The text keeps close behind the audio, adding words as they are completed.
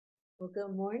Well,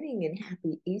 good morning and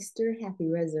happy Easter, happy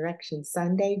Resurrection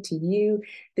Sunday to you.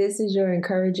 This is your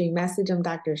encouraging message. I'm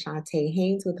Dr. Shantae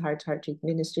Haynes with Heart to Heart Truth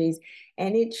Ministries,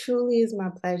 and it truly is my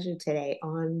pleasure today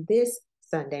on this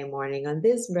Sunday morning, on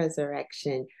this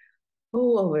resurrection.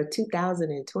 Oh, over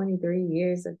 2023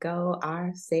 years ago,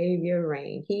 our Savior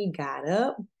reigned. He got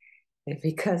up and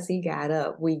because he got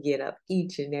up, we get up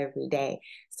each and every day.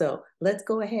 So let's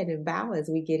go ahead and bow as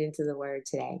we get into the word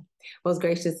today. Most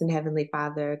gracious and heavenly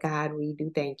Father, God, we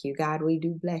do thank you. God, we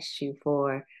do bless you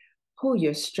for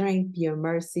your strength, your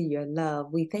mercy, your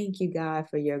love. We thank you, God,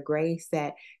 for your grace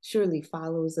that surely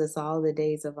follows us all the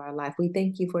days of our life. We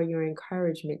thank you for your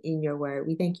encouragement in your word.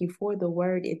 We thank you for the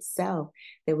word itself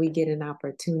that we get an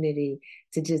opportunity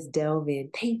to just delve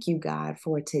in. Thank you, God,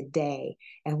 for today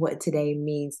and what today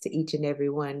means to each and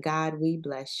every one. God, we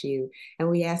bless you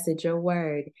and we ask that your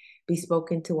word be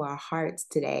spoken to our hearts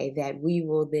today, that we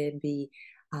will then be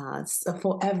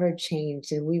forever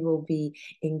changed and we will be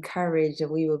encouraged and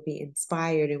we will be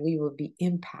inspired and we will be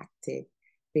impacted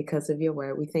because of your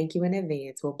word. We thank you in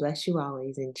advance. We'll bless you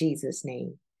always. In Jesus'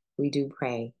 name, we do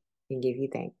pray and give you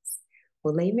thanks.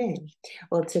 Well, amen.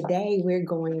 Well, today we're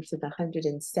going to the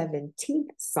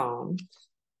 117th Psalm.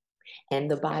 And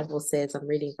the Bible says, I'm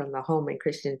reading from the Holman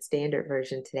Christian Standard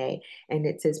Version today, and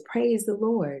it says, Praise the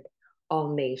Lord,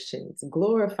 all nations,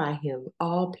 glorify him,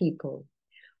 all people.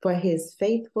 For his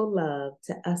faithful love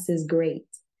to us is great.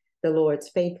 The Lord's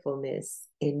faithfulness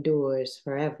endures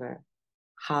forever.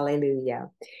 Hallelujah.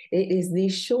 It is the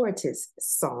shortest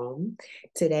psalm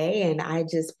today, and I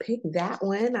just picked that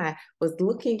one. I was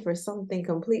looking for something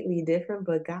completely different,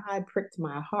 but God pricked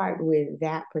my heart with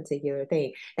that particular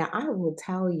thing. Now, I will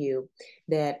tell you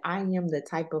that I am the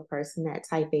type of person, that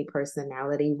type A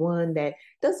personality, one that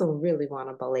doesn't really want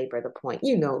to belabor the point.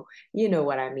 You know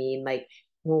what I mean? Like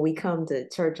when we come to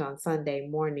church on Sunday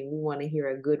morning, we want to hear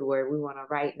a good word. We want a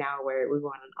right now word. We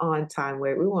want an on time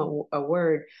word. We want a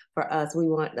word for us. We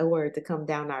want the word to come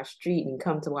down our street and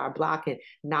come to our block and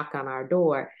knock on our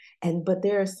door. But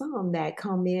there are some that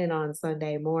come in on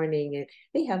Sunday morning and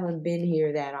they haven't been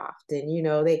here that often.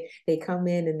 They come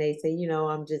in and they say,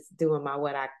 I'm just doing my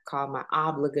what I call my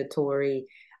obligatory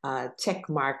check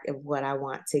mark of what I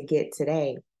want to get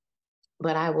today.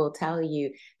 But I will tell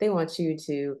you, they want you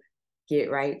to get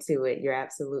right to it. You're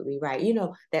absolutely right.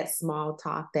 That small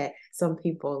talk that some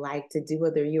people like to do,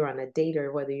 whether you're on a date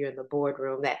or whether you're in the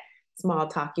boardroom, that small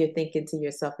talk, you're thinking to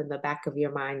yourself in the back of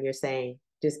your mind, you're saying,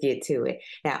 just get to it.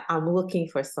 Now, I'm looking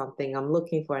for something. I'm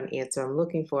looking for an answer. I'm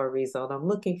looking for a result. I'm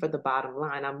looking for the bottom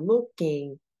line. I'm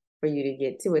looking for you to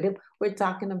get to it. If we're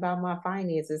talking about my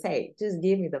finances, hey, just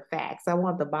give me the facts. I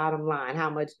want the bottom line. How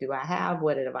much do I have?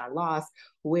 What have I lost?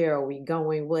 Where are we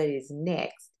going? What is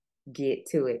next? Get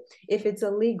to it. If it's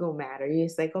a legal matter, you're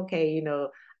just like, okay,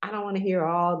 I don't want to hear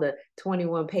all the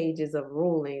 21 pages of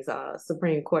rulings,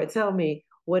 Supreme Court. Tell me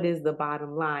what is the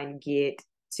bottom line? Get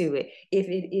to it. If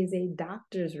it is a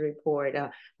doctor's report,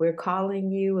 we're calling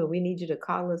you and we need you to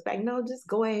call us back. No, just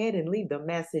go ahead and leave the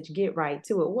message. Get right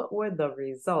to it. What were the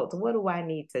results? What do I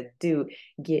need to do?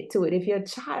 Get to it. If your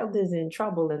child is in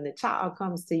trouble and the child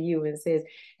comes to you and says,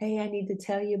 hey, I need to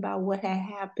tell you about what had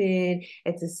happened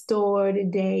at the store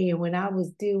today and when I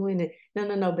was doing it. No,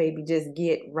 no, no, baby, just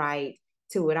get right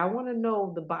to it. I want to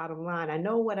know the bottom line. I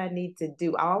know what I need to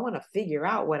do. I want to figure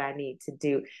out what I need to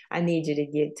do. I need you to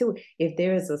get to it. If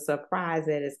there's a surprise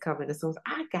that is coming, so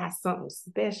I got something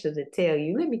special to tell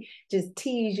you. Let me just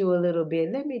tease you a little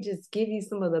bit. Let me just give you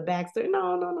some of the backstory.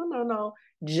 No, no, no, no, no.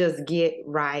 Just get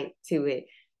right to it.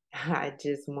 I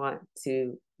just want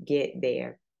to get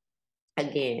there.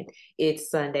 Again,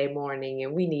 it's Sunday morning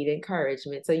and we need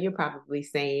encouragement. So you're probably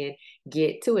saying,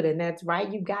 get to it. And that's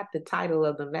right. You got the title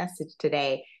of the message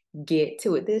today. Get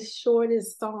to it. This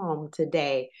shortest psalm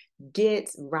today. Get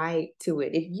right to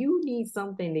it. If you need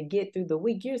something to get through the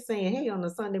week, you're saying, hey, on a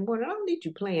Sunday morning, I don't need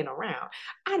you playing around.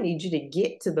 I need you to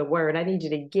get to the word. I need you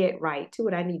to get right to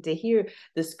it. I need to hear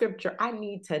the scripture. I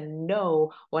need to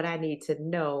know what I need to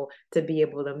know to be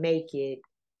able to make it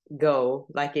go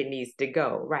like it needs to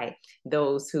go, right?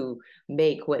 Those who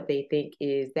make what they think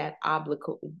is that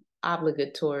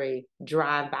obligatory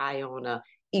drive by on a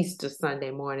Easter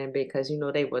Sunday morning because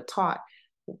they were taught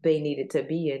they needed to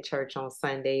be in church on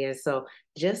Sunday, and so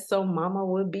just so mama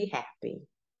would be happy.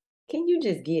 Can you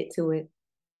just get to it?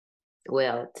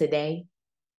 Well, today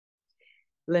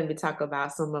let me talk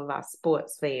about some of our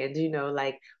sports fans,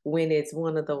 like when it's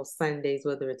one of those Sundays,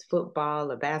 whether it's football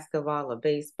or basketball or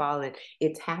baseball, and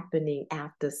it's happening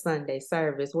after Sunday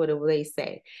service. What do they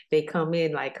say? They come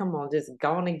in like, come on, just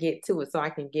go on and get to it so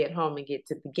I can get home and get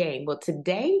to the game. Well,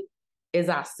 today is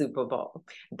our Super Bowl.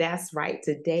 That's right.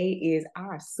 Today is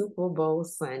our Super Bowl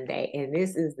Sunday, and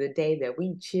this is the day that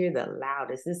we cheer the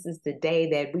loudest. This is the day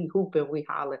that we hoop and we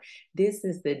holler. This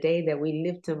is the day that we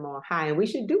lift him on high, and we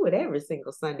should do it every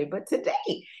single Sunday. But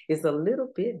today is a little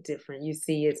bit different. You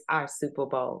see, it's our Super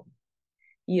Bowl.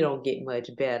 You don't get much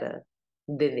better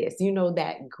than this. You know,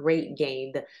 that great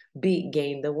game, the big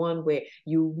game, the one where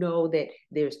you know that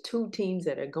there's two teams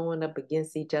that are going up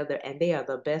against each other and they are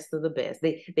the best of the best.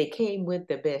 They came with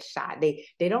the best shot. They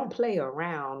don't play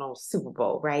around on Super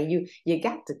Bowl, right? You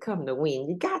got to come to win.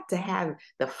 You got to have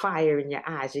the fire in your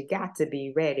eyes. You got to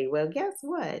be ready. Well, guess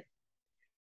what?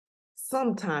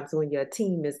 Sometimes when your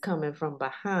team is coming from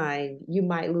behind, you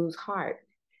might lose heart,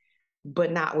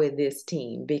 but not with this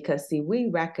team because see, we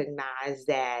recognize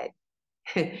that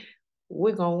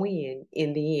we're gonna win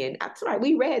in the end. That's right.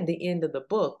 We read the end of the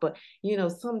book, but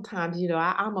sometimes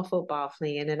I'm a football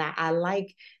fan and I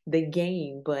like the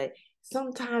game, but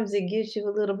sometimes it gets you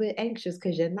a little bit anxious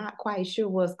because you're not quite sure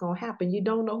what's gonna happen. You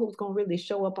don't know who's gonna really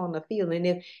show up on the field, and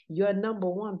if your number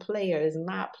one player is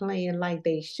not playing like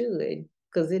they should,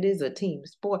 because it is a team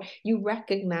sport, you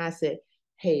recognize that.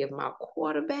 Hey, if my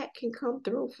quarterback can come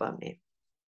through for me,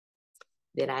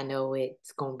 then I know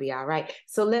it's gonna be all right.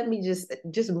 So let me just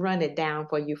run it down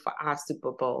for you for our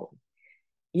Super Bowl.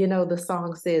 The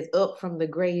song says, "Up from the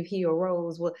grave he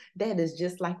arose." Well, that is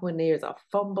just like when there's a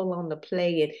fumble on the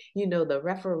play, and the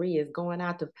referee is going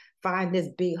out to find this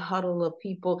big huddle of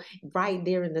people right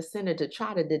there in the center to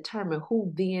try to determine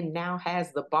who then now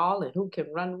has the ball and who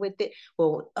can run with it.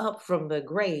 Well, up from the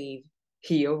grave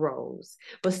he arose.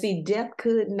 But see, death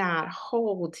could not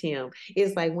hold him.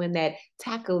 It's like when that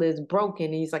tackle is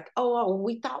broken, he's like, oh,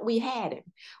 we thought we had him.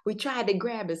 We tried to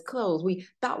grab his clothes. We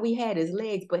thought we had his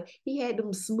legs, but he had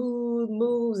them smooth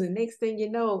moves. And next thing you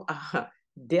know,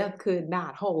 death could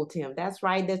not hold him. That's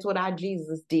right. That's what our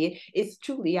Jesus did. It's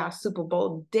truly our Super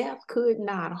Bowl. Death could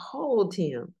not hold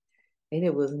him. And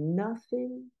it was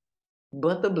nothing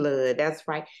but the blood. That's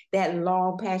right. That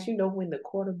long pass, when the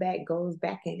quarterback goes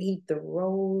back and he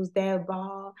throws that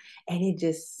ball and it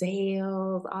just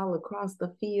sails all across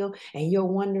the field, and you're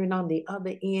wondering on the other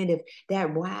end if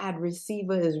that wide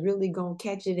receiver is really going to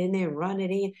catch it and then run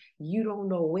it in. You don't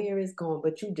know where it's going,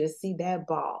 but you just see that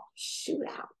ball shoot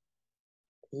out.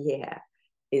 Yeah,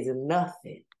 it's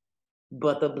nothing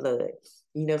but the blood.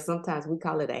 Sometimes we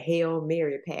call it a Hail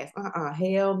Mary pass.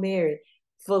 Hail Mary,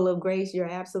 full of grace. You're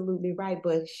absolutely right.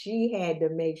 But she had to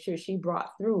make sure she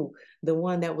brought through the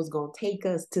one that was going to take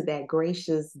us to that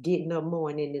gracious getting up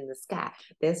morning in the sky.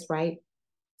 That's right.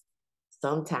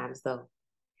 Sometimes, though,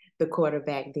 the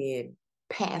quarterback then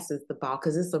passes the ball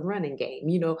because it's a running game,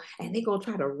 and they're going to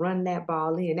try to run that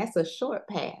ball in. That's a short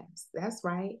pass. That's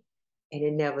right. And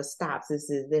it never stops.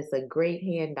 This a great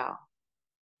handoff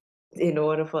in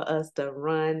order for us to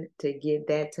run to get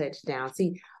that touchdown.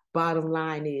 See, bottom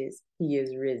line is he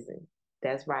is risen.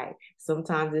 That's right.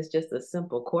 Sometimes it's just a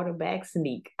simple quarterback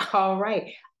sneak. All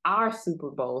right. Our Super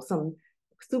Bowl, some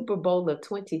Super Bowl of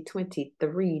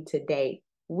 2023 today,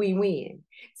 we win.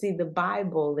 See, the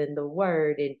Bible and the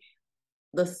word and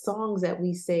the songs that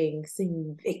we sing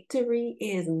victory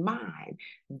is mine.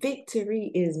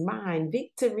 Victory is mine.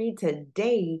 Victory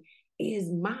today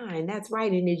is mine. That's right.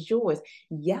 And it's yours.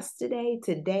 Yesterday,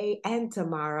 today, and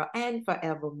tomorrow, and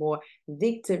forevermore.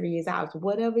 Victory is ours.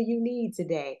 Whatever you need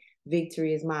today,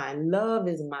 victory is mine. Love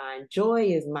is mine. Joy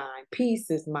is mine.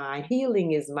 Peace is mine.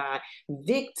 Healing is mine.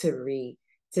 Victory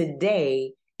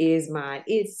today is mine.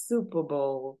 It's Super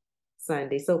Bowl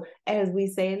Sunday. So as we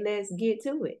say, let's get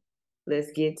to it.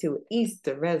 Let's get to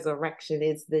Easter resurrection.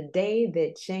 It's the day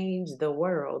that changed the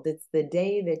world. It's the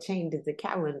day that changes the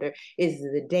calendar. It's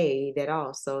the day that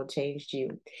also changed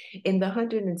you. In the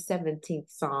 117th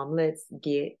Psalm, let's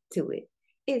get to it.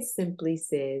 It simply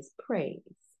says, praise,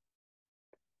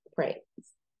 praise,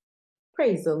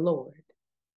 praise the Lord.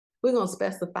 We're going to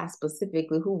specify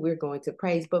specifically who we're going to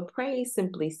praise, but praise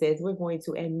simply says we're going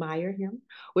to admire him.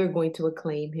 We're going to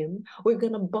acclaim him. We're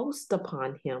going to boast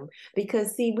upon him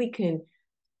because, see, we can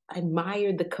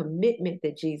admire the commitment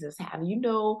that Jesus had.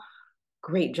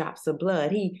 Great drops of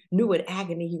blood. He knew what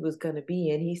agony he was going to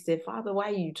be in. He said, Father, why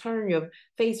you turn your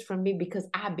face from me? Because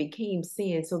I became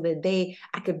sin so that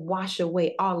I could wash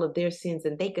away all of their sins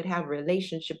and they could have a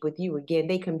relationship with you again.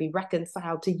 They can be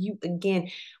reconciled to you again.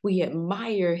 We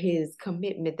admire his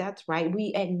commitment. That's right.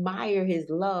 We admire his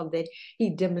love that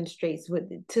he demonstrates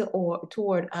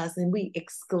toward us. And we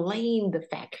exclaim the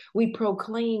fact. We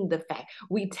proclaim the fact.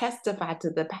 We testify to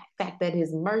the fact that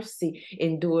his mercy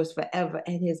endures forever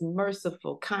and his merciful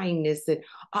kindness, and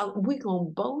we're going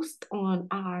to boast on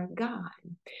our God,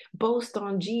 boast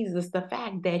on Jesus, the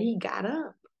fact that he got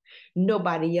up,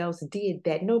 Nobody else did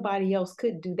that. Nobody else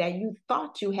could do that. You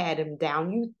thought you had him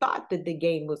down. You thought that the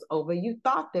game was over. You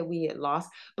thought that we had lost.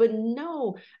 But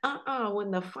no,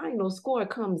 when the final score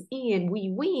comes in,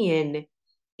 we win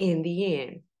in the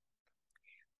end.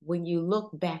 When you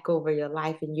look back over your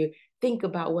life and you think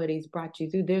about what he's brought you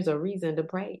through, there's a reason to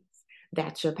praise.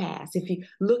 That's your past. If you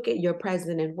look at your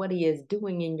present and what he is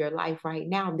doing in your life right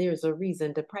now, there's a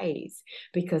reason to praise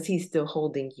because he's still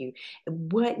holding you.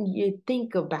 What you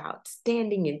think about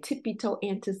standing in tippy toe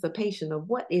anticipation of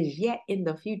what is yet in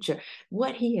the future,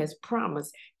 what he has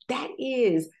promised, that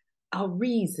is a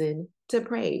reason to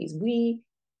praise. We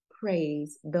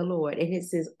praise the Lord. And it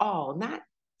says all, not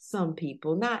some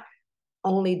people, not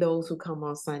only those who come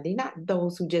on Sunday, not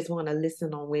those who just want to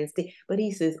listen on Wednesday, but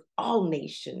he says all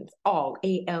nations, all,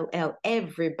 ALL,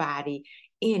 everybody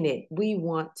in it. We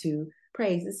want to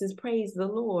praise. This is praise the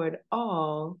Lord,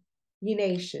 all ye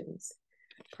nations.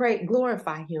 Pray,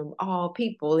 glorify him, all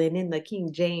people. And in the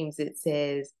King James, it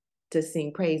says to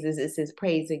sing praises. It says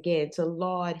praise again, to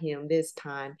laud him this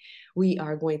time. We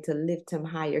are going to lift him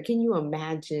higher. Can you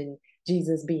imagine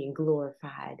Jesus being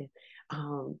glorified?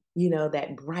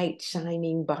 That bright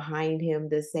shining behind him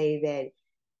to say that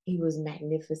he was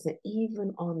magnificent.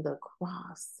 Even on the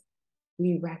cross,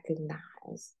 we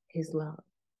recognize his love.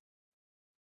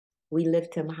 We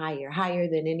lift him higher, higher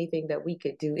than anything that we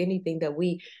could do, anything that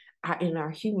we are in our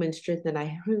human strength and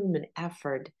our human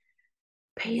effort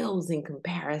pales in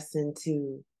comparison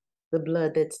to the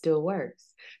blood that still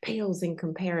works, pales in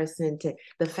comparison to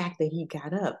the fact that he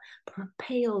got up,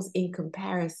 pales in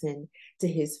comparison to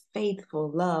his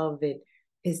faithful love and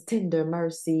his tender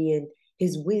mercy and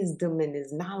his wisdom and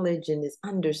his knowledge and his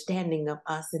understanding of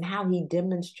us and how he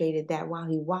demonstrated that while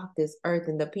he walked this earth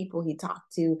and the people he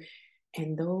talked to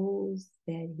and those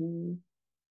that he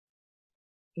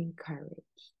encouraged.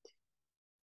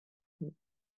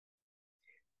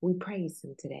 We praise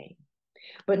him today.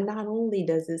 But not only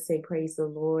does it say praise the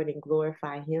Lord and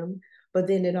glorify him, but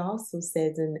then it also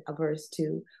says in verse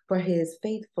 2, for his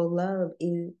faithful love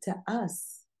is to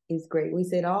us is great. We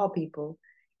said all people,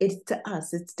 it's to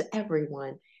us, it's to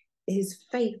everyone. His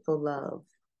faithful love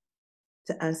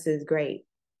to us is great.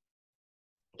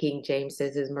 King James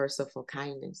says his merciful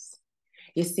kindness.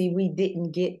 You see, we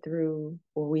didn't get through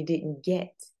or we didn't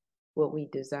get what we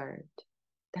deserved.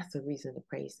 That's a reason to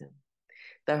praise him.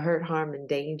 The hurt, harm, and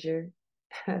danger,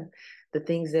 the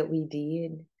things that we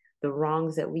did, the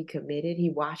wrongs that we committed, he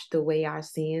washed away our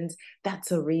sins.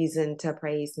 That's a reason to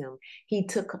praise him. He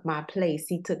took my place.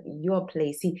 He took your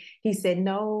place. He said,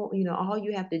 no, all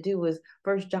you have to do is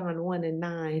 1 John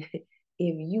 1:9.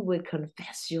 If you would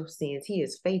confess your sins, he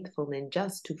is faithful and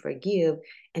just to forgive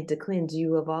and to cleanse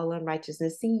you of all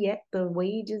unrighteousness. See, yet the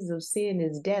wages of sin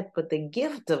is death, but the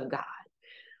gift of God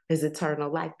is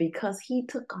eternal life. Because he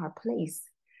took our place,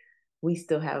 we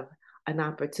still have an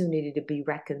opportunity to be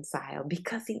reconciled.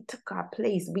 Because he took our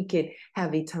place, we can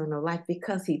have eternal life.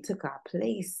 Because he took our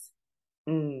place,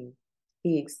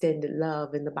 he extended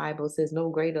love. And the Bible says no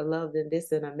greater love than this,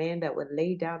 than a man that would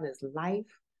lay down his life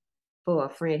for a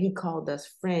friend. He called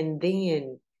us friend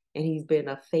then, and he's been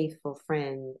a faithful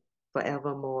friend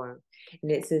forevermore.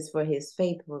 And it says, for his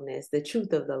faithfulness, the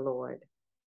truth of the Lord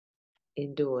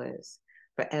endures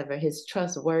forever. His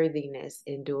trustworthiness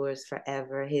endures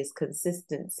forever. His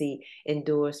consistency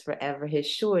endures forever. His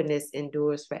sureness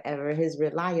endures forever. His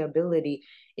reliability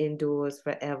endures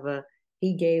forever.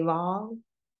 He gave all,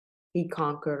 he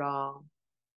conquered all,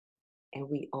 and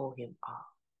we owe him all.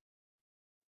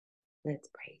 Let's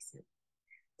praise him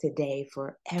today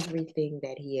for everything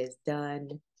that he has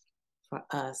done for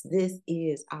us. This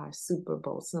is our Super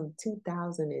Bowl. Some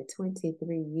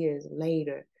 2023 years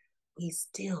later, we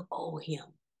still owe him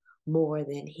more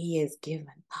than he has given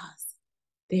us.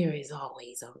 There is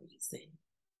always a reason.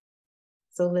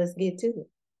 So let's get to it.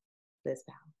 Let's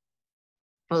bow.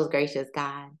 Most gracious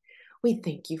God, we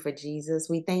thank you for Jesus.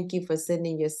 We thank you for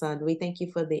sending your son. We thank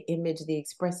you for the image, the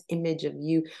express image of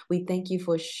you. We thank you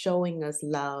for showing us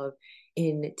love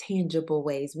in tangible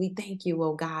ways. We thank you,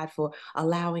 oh God, for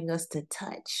allowing us to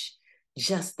touch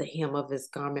just the hem of his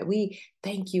garment. We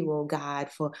thank you, oh God,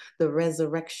 for the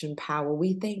resurrection power.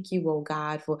 We thank you, oh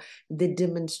God, for the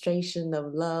demonstration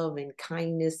of love and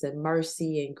kindness and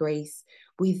mercy and grace.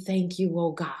 We thank you,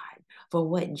 oh God, for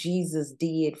what Jesus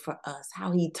did for us,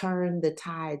 how he turned the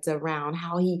tides around,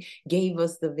 how he gave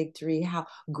us the victory, how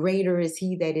greater is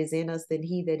he that is in us than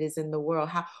he that is in the world,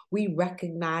 how we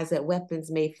recognize that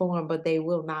weapons may form, but they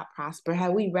will not prosper,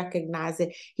 how we recognize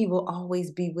that he will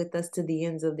always be with us to the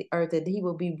ends of the earth, and he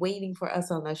will be waiting for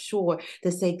us on the shore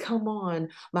to say, come on,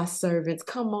 my servants,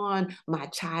 come on, my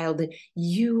child,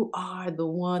 you are the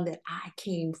one that I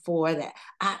came for, that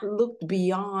I looked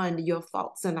beyond your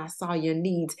faults and I saw your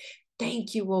needs.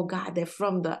 Thank you, oh God, that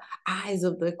from the eyes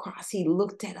of the cross, he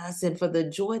looked at us, and for the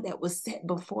joy that was set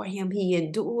before him, he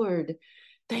endured.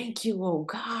 Thank you, oh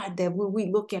God, that when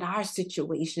we look at our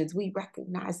situations, we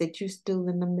recognize that you're still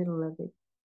in the middle of it.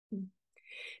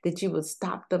 That you will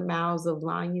stop the mouths of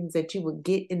lions, that you will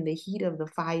get in the heat of the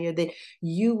fire, that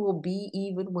you will be,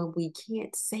 even when we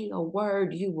can't say a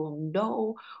word, you will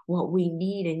know what we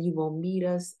need, and you will meet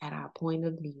us at our point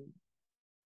of need.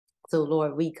 So,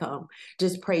 Lord, we come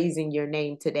just praising your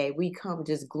name today. We come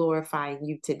just glorifying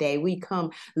you today. We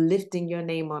come lifting your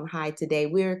name on high today.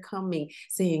 We're coming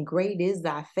saying, great is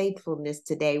thy faithfulness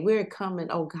today. We're coming,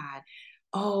 oh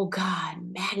God,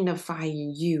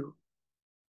 magnifying you,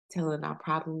 telling our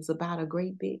problems about a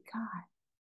great big God.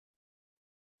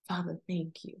 Father,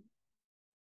 thank you.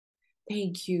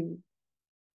 Thank you.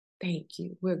 Thank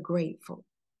you. We're grateful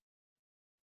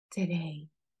today,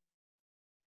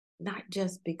 not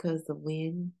just because the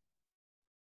wind,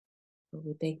 but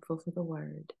we're thankful for the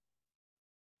word.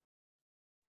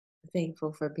 We're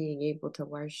thankful for being able to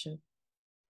worship.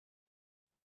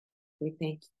 We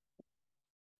thank you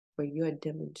for your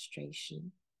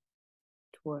demonstration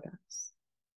toward us.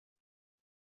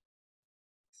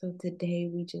 So today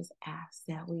we just ask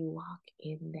that we walk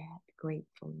in that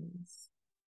gratefulness.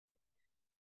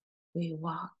 We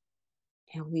walk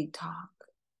and we talk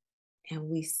and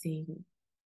we sing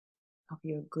of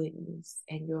your goodness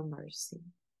and your mercy.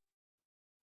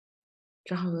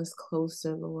 Draw us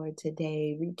closer, Lord,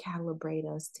 today. Recalibrate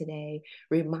us today.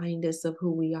 Remind us of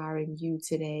who we are in you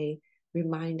today.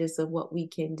 Remind us of what we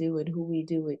can do and who we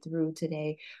do it through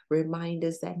today. Remind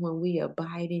us that when we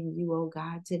abide in you, oh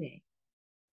God, today,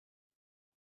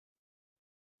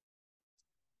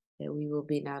 that we will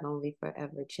be not only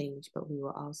forever changed, but we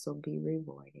will also be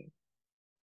rewarded.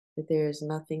 That there is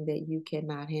nothing that you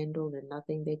cannot handle and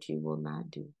nothing that you will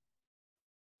not do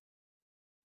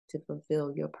to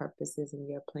fulfill your purposes and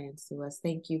your plans to us.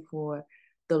 Thank you for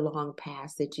the long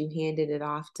past, that you handed it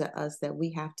off to us, that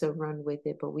we have to run with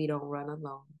it, but we don't run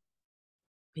alone.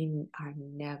 We are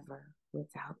never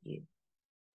without you.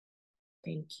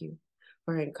 Thank you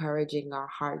for encouraging our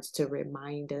hearts to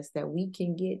remind us that we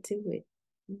can get to it.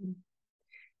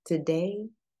 Today,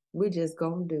 we're just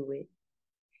going to do it.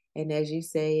 And as you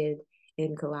say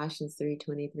in Colossians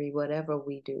 3:23, whatever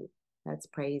we do, that's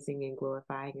praising and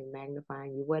glorifying and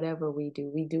magnifying you. Whatever we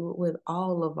do it with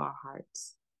all of our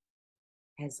hearts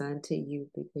as unto you,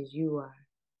 because you are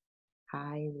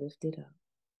high and lifted up.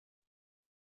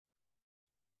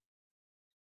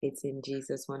 It's in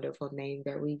Jesus' wonderful name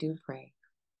that we do pray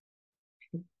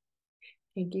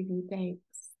and give you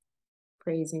thanks,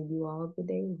 praising you all the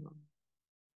day long.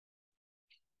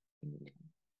 Amen.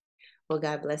 Well,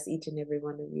 God bless each and every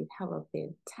one of you. Have a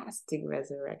fantastic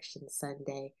Resurrection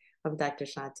Sunday. I'm Dr.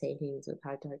 Shantae Haynes with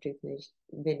Heart to Heart Truth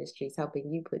Ministries,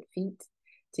 helping you put feet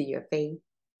to your faith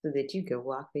so that you can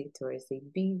walk victoriously,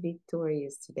 be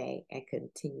victorious today, and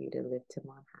continue to lift him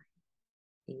on high.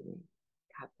 Amen.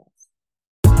 God bless.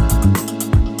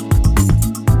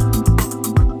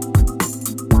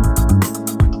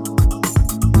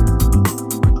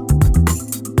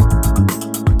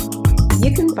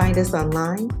 You can find us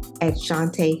online at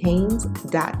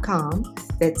ShantaeHaynes.com.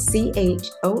 That's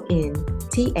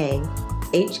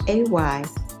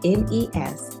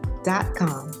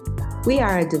CHONTAHAYNES.com. We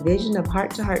are a division of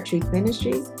Heart to Heart Truth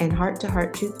Ministries and Heart to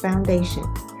Heart Truth Foundation.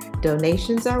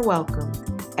 Donations are welcome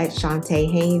at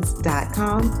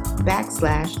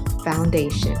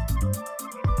ShantaeHaynes.com/foundation.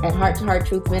 At Heart to Heart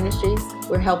Truth Ministries,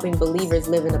 we're helping believers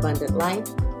live an abundant life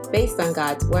based on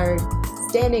God's Word,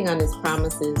 standing on His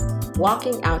promises,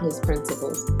 walking out His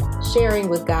principles, sharing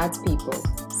with God's people,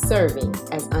 serving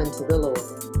as unto the Lord.